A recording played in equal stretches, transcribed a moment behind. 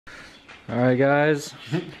Alright guys,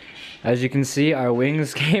 as you can see our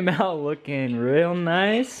wings came out looking real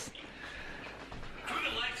nice.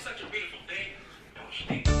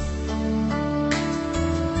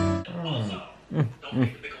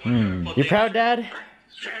 You proud, Dad?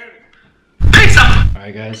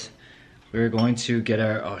 Alright guys, we're going to get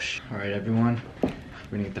our, alright everyone, we're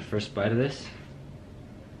gonna get the first bite of this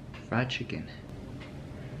fried chicken.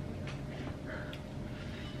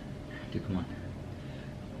 Dude, come on.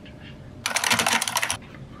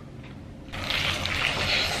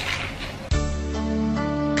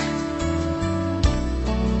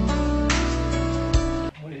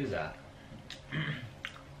 What is that?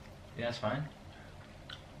 Yeah, that's fine.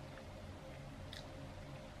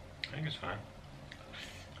 I think it's fine.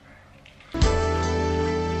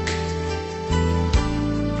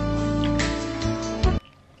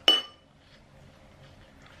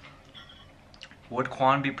 Would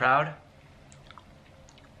Quan be proud?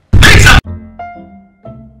 Just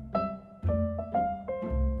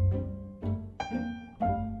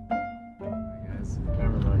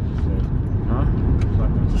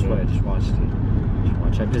watch it. Just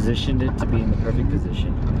watch. I positioned it to be in the perfect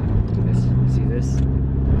position. Look at this. See this?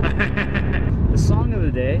 The song of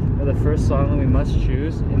the day, or the first song that we must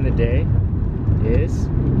choose in the day, is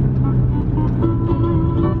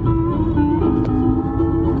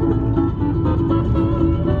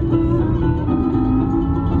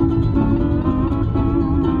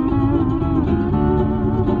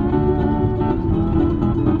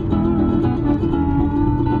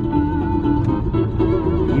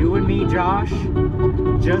Josh,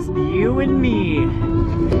 just you and me.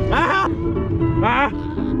 Ah! Ah!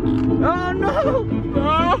 Oh no!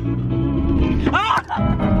 No! Ah!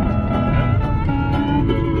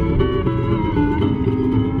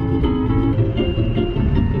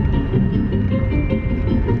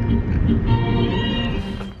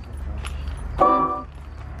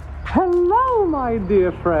 Hello, my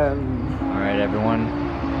dear friends. All right, everyone.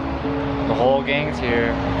 The whole gang's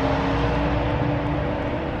here.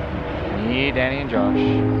 Me, Danny, and Josh.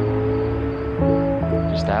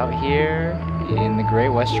 Just out here in the great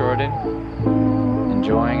West Jordan,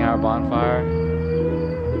 enjoying our bonfire.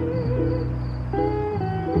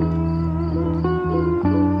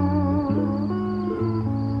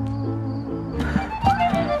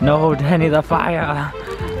 No, Danny, the fire.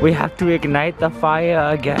 We have to ignite the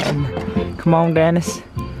fire again. Come on, Dennis.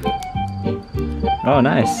 Oh,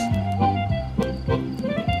 nice.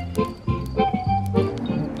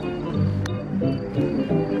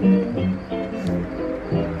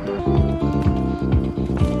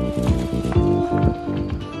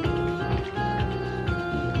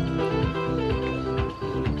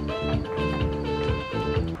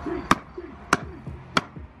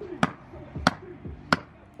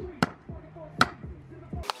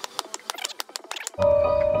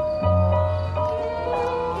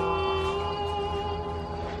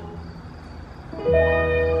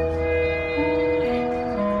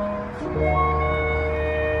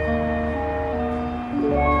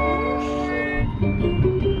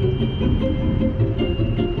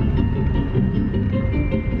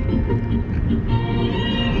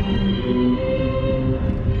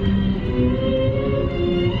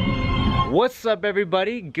 What's up,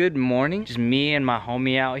 everybody? Good morning. Just me and my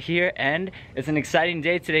homie out here, and it's an exciting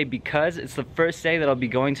day today because it's the first day that I'll be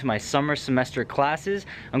going to my summer semester classes.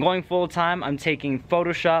 I'm going full-time. I'm taking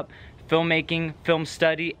Photoshop, filmmaking, film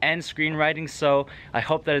study, and screenwriting, so I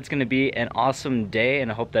hope that it's going to be an awesome day,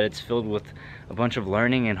 and I hope that it's filled with a bunch of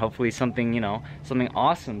learning and hopefully something, you know, something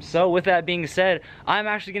awesome. So with that being said, I'm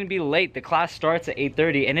actually going to be late. The class starts at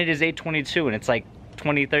 8:30 and it is 8:22 and it's like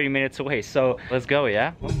 20-30 minutes away, so let's go.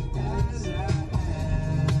 Yeah.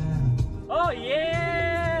 Oh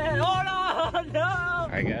yeah! Oh no! No!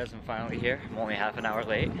 Alright guys, I'm finally here. I'm only half an hour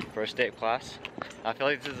late. First day of class. I feel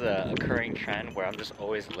like this is a occurring trend where I'm just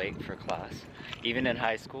always late for class, even in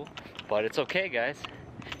high school. But it's okay, guys,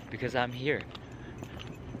 because I'm here.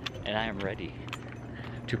 And I am ready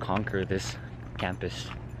to conquer this campus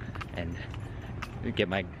and get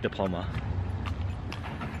my diploma.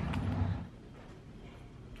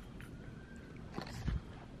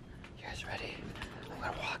 You guys ready? I'm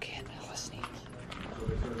gonna walk in listening.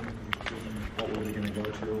 What were we going to go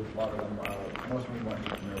to? A lot of them, most of them went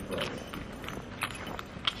to Mirabel.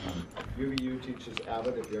 UVU teaches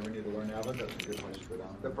Avid. If you ever need to learn Avid, that's a good place to go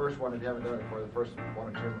down. The first one, if you haven't done it before, the first one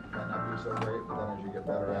or two might not be so great, but then as you get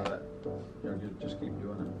better at it, you know, you just keep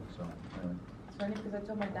doing it. So, anyway. It's funny because I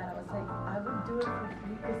told my dad, I was like, I would do it for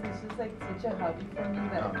free because it's just like such a hobby for me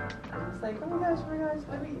that I was like, oh my gosh,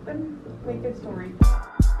 let me make a story.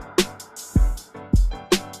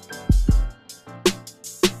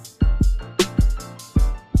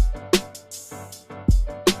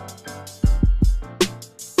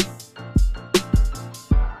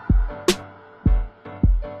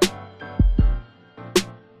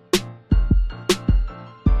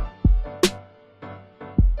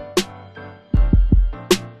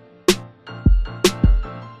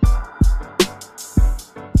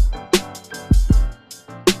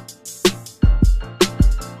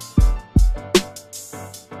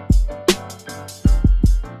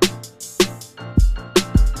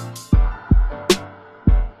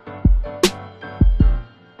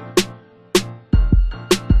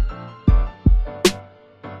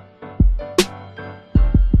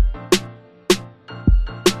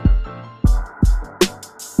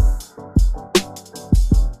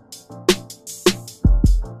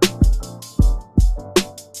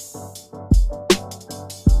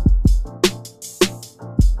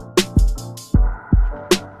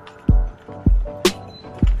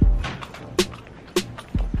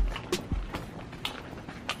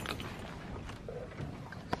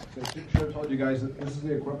 you guys, this is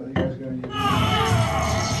the equipment that you guys are gonna use.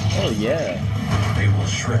 Oh yeah. They will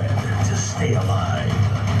shred to stay alive.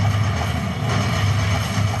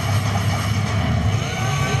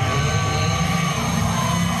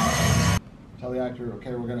 Tell the actor,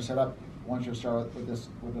 okay, we're gonna set up. I want you to start with this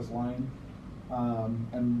line,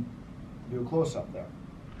 and do a close-up there.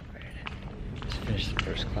 Just finished the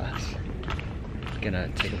first class. Gonna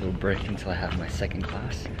take a little break until I have my second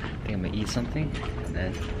class. I think I'm gonna eat something, and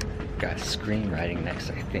then got screenwriting next,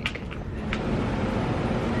 I think.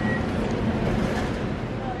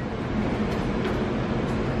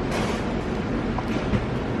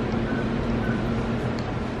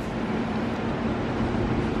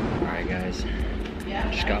 Alright guys,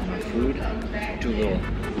 just got my food. Do a little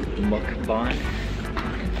mukbang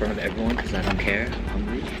in front of everyone because I don't care. I'm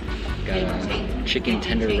hungry. Got a chicken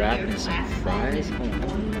tender wrap and some fries. Hold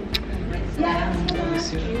on.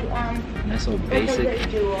 Nice little basic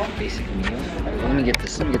meal. Let me get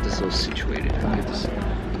this little situated. Let me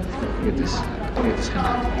get this kind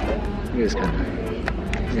of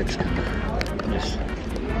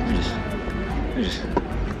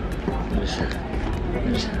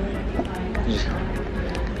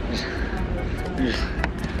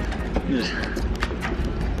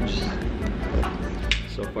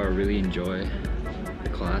So far, I really enjoy the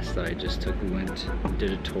class that I just took. We went,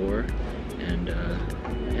 did a tour, and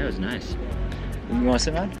yeah, it was nice. You want to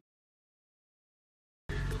sit down?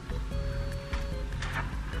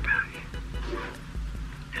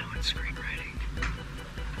 Now it's screenwriting.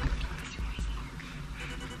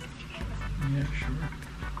 Yeah, sure.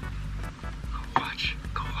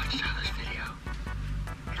 Go watch Tyler's video.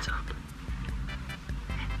 It's up.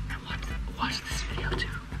 And watch this video too.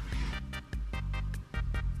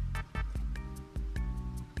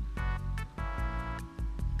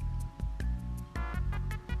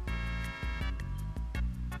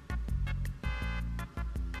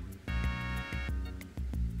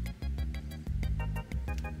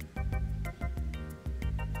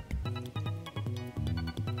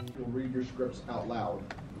 You'll read your scripts out loud.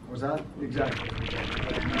 Was that exactly?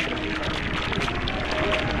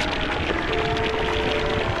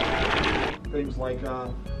 Things like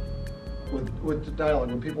with the dialogue,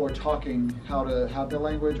 when people are talking, how to have the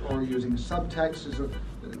language, or using subtext is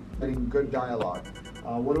getting good dialogue.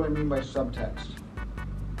 What do I mean by subtext?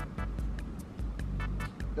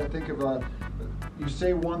 I think of you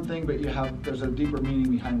say one thing, but there's a deeper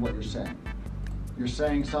meaning behind what you're saying. You're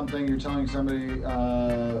saying something, you're telling somebody,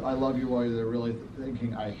 I love you, while they're really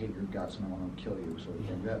thinking, I hate your guts and I want to kill you, sort of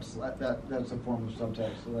thing. That's a form of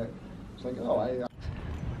subtext. So it's like, oh,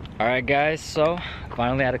 Alright guys, so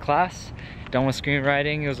finally out of class, done with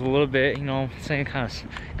screenwriting. It was a little bit, you know, saying kind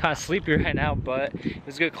of sleepy right now, but it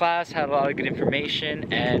was a good class, had a lot of good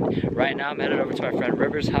information, and right now I'm headed over to my friend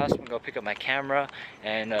River's house. I'm gonna go pick up my camera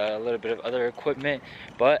and a little bit of other equipment,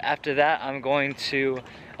 but after that I'm going to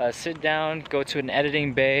sit down, go to an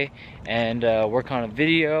editing bay, and work on a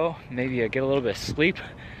video, maybe get a little bit of sleep,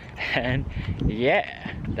 and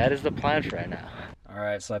yeah, that is the plan for right now.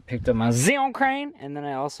 Alright, so I picked up my Xeon crane, and then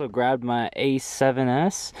I also grabbed my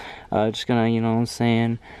A7S. Just gonna, you know what I'm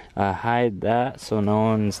saying, hide that so no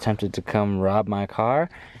one's tempted to come rob my car.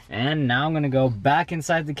 And now I'm gonna go back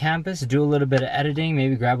inside the campus, do a little bit of editing,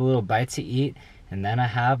 maybe grab a little bite to eat, and then I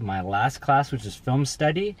have my last class, which is film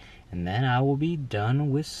study, and then I will be done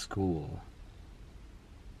with school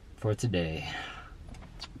for today.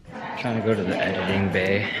 Trying to go to the editing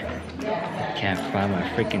bay. Can't find my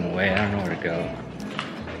freaking way. I don't know where to go.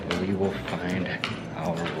 But we will find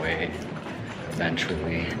our way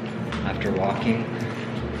eventually. After walking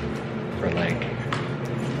for like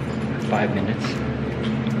 5 minutes,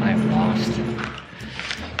 I'm lost.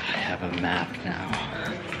 I have a map now.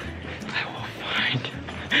 I will find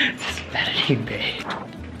this editing bay.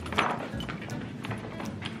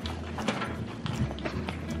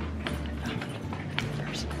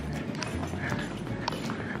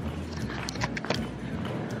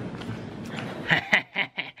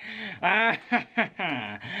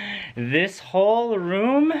 This whole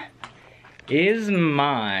room is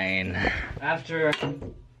mine. After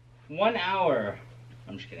 1 hour,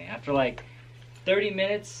 I'm just kidding, after like 30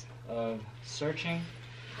 minutes of searching,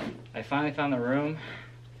 I finally found the room,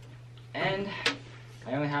 and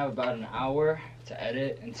I only have about an hour to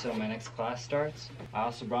edit until my next class starts. I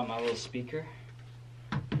also brought my little speaker,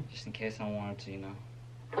 just in case I wanted to, you know,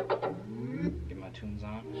 get my tunes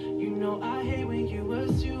on. You know I hate when you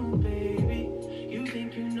assume, baby. You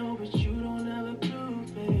think you know, but you don't ever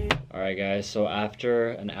prove, baby. Alright guys, so after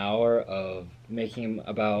an hour of making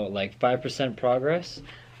about like 5% progress,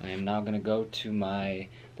 I am now gonna go to my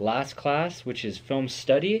last class, which is film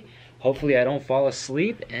study. Hopefully I don't fall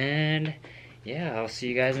asleep, and yeah, I'll see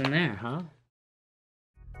you guys in there, huh?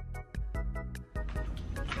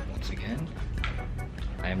 Once again,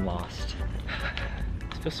 I am lost.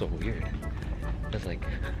 This feels so weird. It's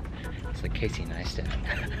like Casey Neistat.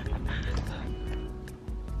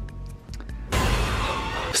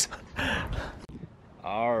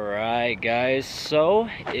 Alright guys, so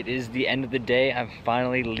it is the end of the day. I'm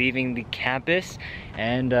finally leaving the campus,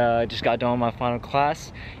 and I just got done with my final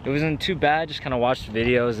class. It wasn't too bad, just kind of watched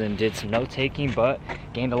videos and did some note taking, but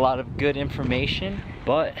gained a lot of good information.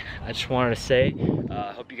 But I just wanted to say,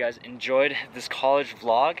 I hope you guys enjoyed this college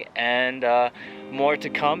vlog, and more to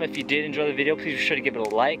come. If you did enjoy the video, please be sure to give it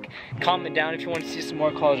a like. Comment down if you want to see some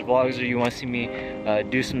more college vlogs, or you want to see me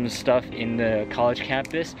do some stuff in the college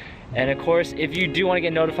campus. And of course, if you do want to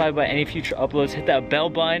get notified by any future uploads, hit that bell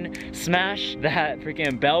button, smash that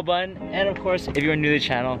freaking bell button, and of course, if you're new to the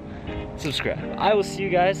channel, subscribe. I will see you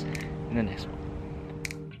guys in the next one.